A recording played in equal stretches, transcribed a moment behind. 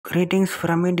Greetings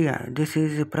from India. This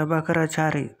is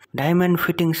Prabhaker, diamond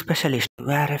fitting specialist.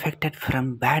 We are affected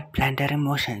from bad planetary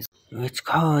motions which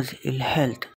cause ill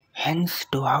health. Hence,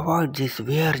 to avoid these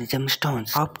weird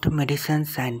gemstones, opt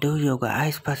medicines and do yoga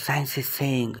as per science is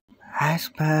saying. As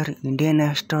per Indian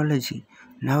astrology,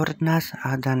 Navratnas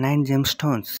are the 9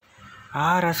 gemstones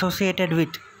are associated with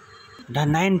the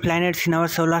 9 planets in our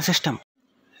solar system.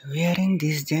 Wearing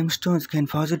these gemstones can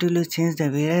positively change the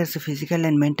wearer's physical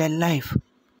and mental life.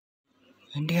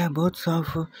 India boasts of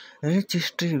rich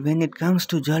history when it comes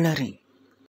to jewellery.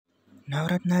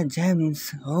 Navratna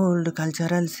gems hold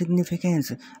cultural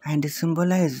significance and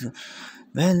symbolize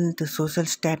wealth, social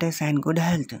status and good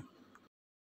health.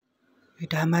 It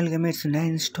amalgamates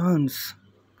 9 stones: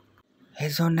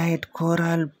 hessonite,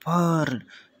 coral, pearl,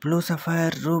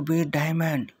 bluesapphire, ruby,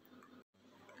 diamond,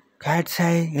 cat's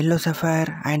eye,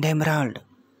 yellowsapphire and emerald.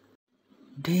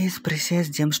 These precious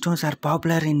gemstones are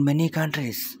popular in many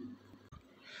countries,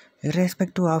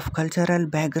 irrespective of cultural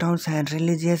backgrounds and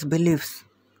religious beliefs.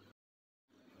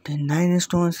 The 9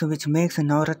 stones which makes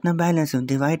Navratna balance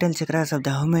the vital chakras of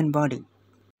the human body.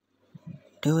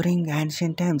 During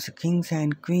ancient times, kings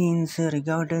and queens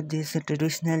regarded this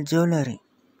traditional jewellery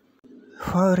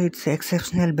for its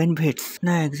exceptional benefits.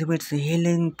 Now exhibits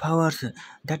healing powers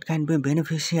that can be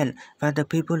beneficial for the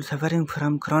people suffering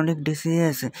from chronic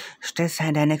diseases, stress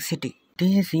and anxiety.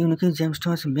 These unique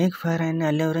gemstones make for an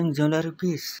alluring jewellery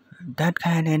piece that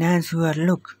can enhance your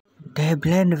look. They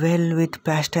blend well with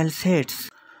pastel shades,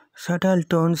 subtle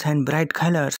tones and bright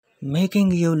colors,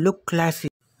 making you look classy.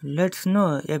 Let's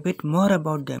know a bit more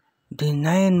about them. The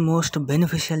 9 most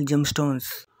beneficial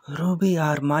gemstones. Ruby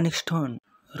or Manik stone.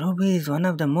 Ruby is one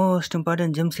of the most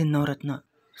important gems in Navratna,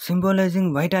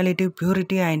 symbolizing vitality,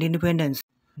 purity and independence.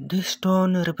 This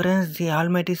stone represents the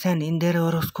Almighty Sun in their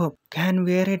horoscope. Can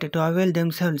wear it to avail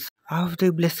themselves of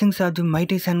the blessings of the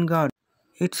mighty Sun God.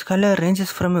 Its color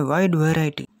ranges from a wide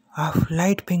variety of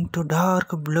light pink to dark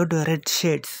blood red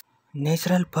shades.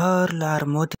 Natural pearl or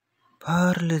moti.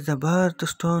 Pearl is the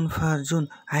birthstone for June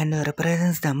and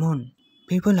represents the moon.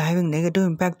 People having negative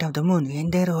impact of the moon in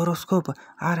their horoscope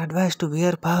are advised to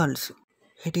wear pearls.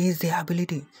 It is the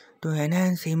ability to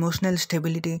enhance emotional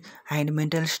stability and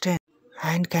mental strength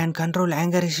and can control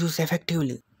anger issues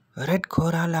effectively. Red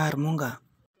coral or munga.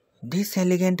 This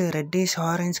elegant reddish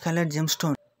orange colored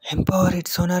gemstone empower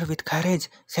its owner with courage,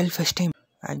 self-esteem,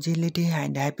 agility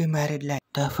and happy married life.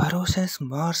 The ferocious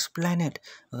Mars planet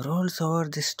rolls over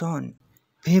the stone.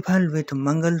 People with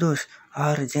Mangal dosh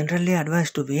are generally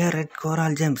advised to wear red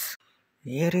coral gems.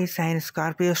 Aries and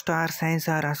Scorpio star signs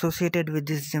are associated with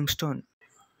this gemstone.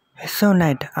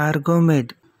 Hessonite or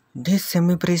gold. This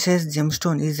semi-precious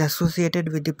gemstone is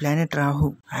associated with the planet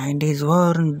Rahu and is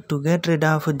worn to get rid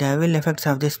of the evil effects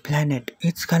of this planet.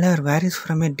 Its color varies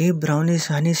from a deep brownish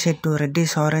honey shade to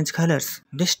reddish orange colors.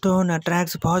 This stone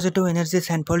attracts positive energies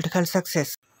and political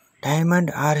success. Diamond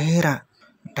or Hera.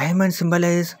 Diamond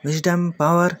symbolizes wisdom,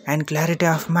 power and clarity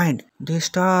of mind. The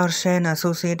star sign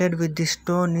associated with this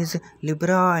stone is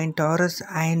Libra and Taurus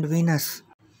and Venus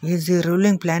is the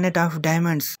ruling planet of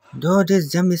diamonds. Though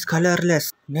this gem is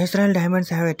colorless, natural diamonds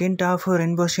have a tint of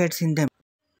rainbow shades in them.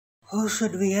 Who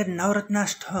should wear Navratna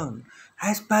stone?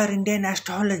 As per Indian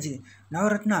astrology,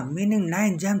 Navratna, meaning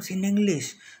 9 gems in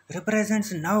English,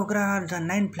 represents Navgraha, the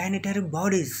 9 planetary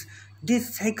bodies.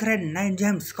 This sacred 9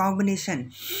 gems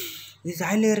combination is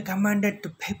highly recommended to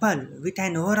people with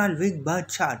an overall weak birth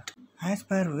chart. As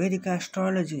per Vedic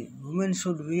astrology, women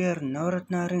should wear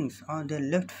Navratna rings on their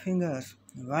left fingers,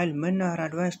 while men are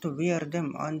advised to wear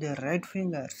them on their right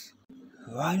fingers.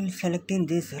 While selecting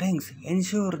these rings,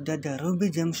 ensure that the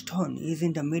ruby gemstone is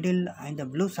in the middle and the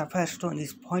blue sapphire stone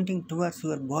is pointing towards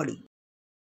your body.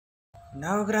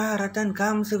 Navagraha Ratan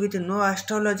comes with no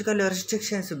astrological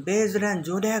restrictions based on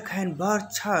zodiac and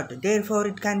birth chart, therefore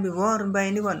it can be worn by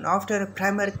anyone after a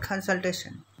primary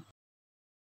consultation.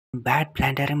 Bad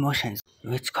planetary motions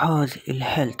which cause ill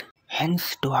health.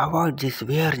 Hence, to avoid these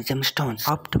weird gemstones,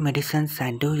 opt medicines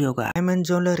and do yoga. Diamond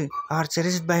jewellery are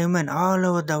cherished by women all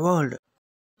over the world.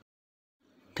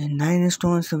 The 9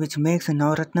 stones which makes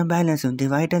Navratna balance the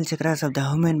vital chakras of the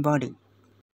human body.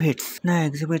 Now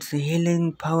exhibits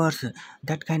healing powers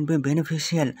that can be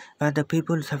beneficial for the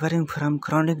people suffering from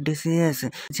chronic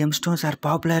diseases. Gemstones are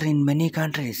popular in many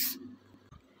countries,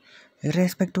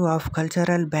 irrespective of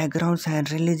cultural backgrounds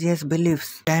and religious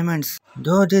beliefs. Diamonds.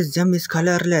 Though this gem is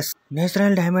colorless,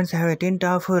 natural diamonds have a tint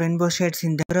of rainbow shades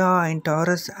in them. Libra and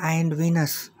Taurus and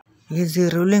Venus is the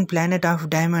ruling planet of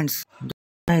diamonds.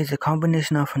 Is a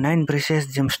combination of 9 precious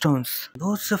gemstones.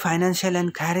 Boosts financial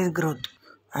and career growth.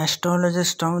 Astrologers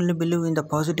strongly believe in the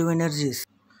positive energies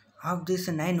of these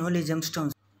 9 holy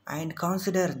gemstones. and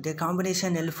consider the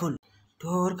combination helpful to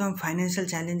overcome financial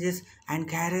challenges and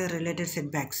career related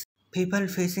setbacks. People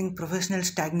facing professional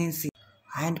stagnancy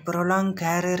and prolonged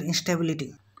career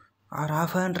instability are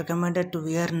often recommended to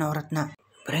wear Navratna.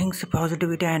 Brings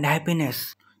positivity and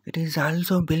happiness. It is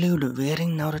also believed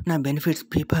wearing Navratna benefits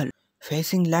people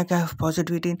facing lack of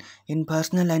positivity in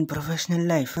personal and professional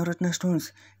life. Navratna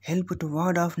stones help to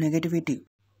ward off negativity,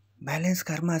 balance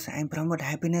karmas and promote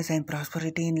happiness and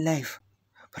prosperity in life.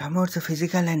 Promotes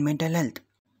physical and mental health.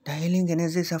 The healing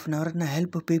energies of Navratna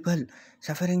help people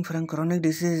suffering from chronic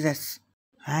diseases,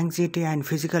 anxiety and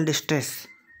physical distress.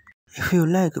 If you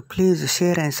like, please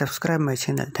share and subscribe my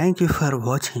channel. Thank you for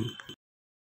watching.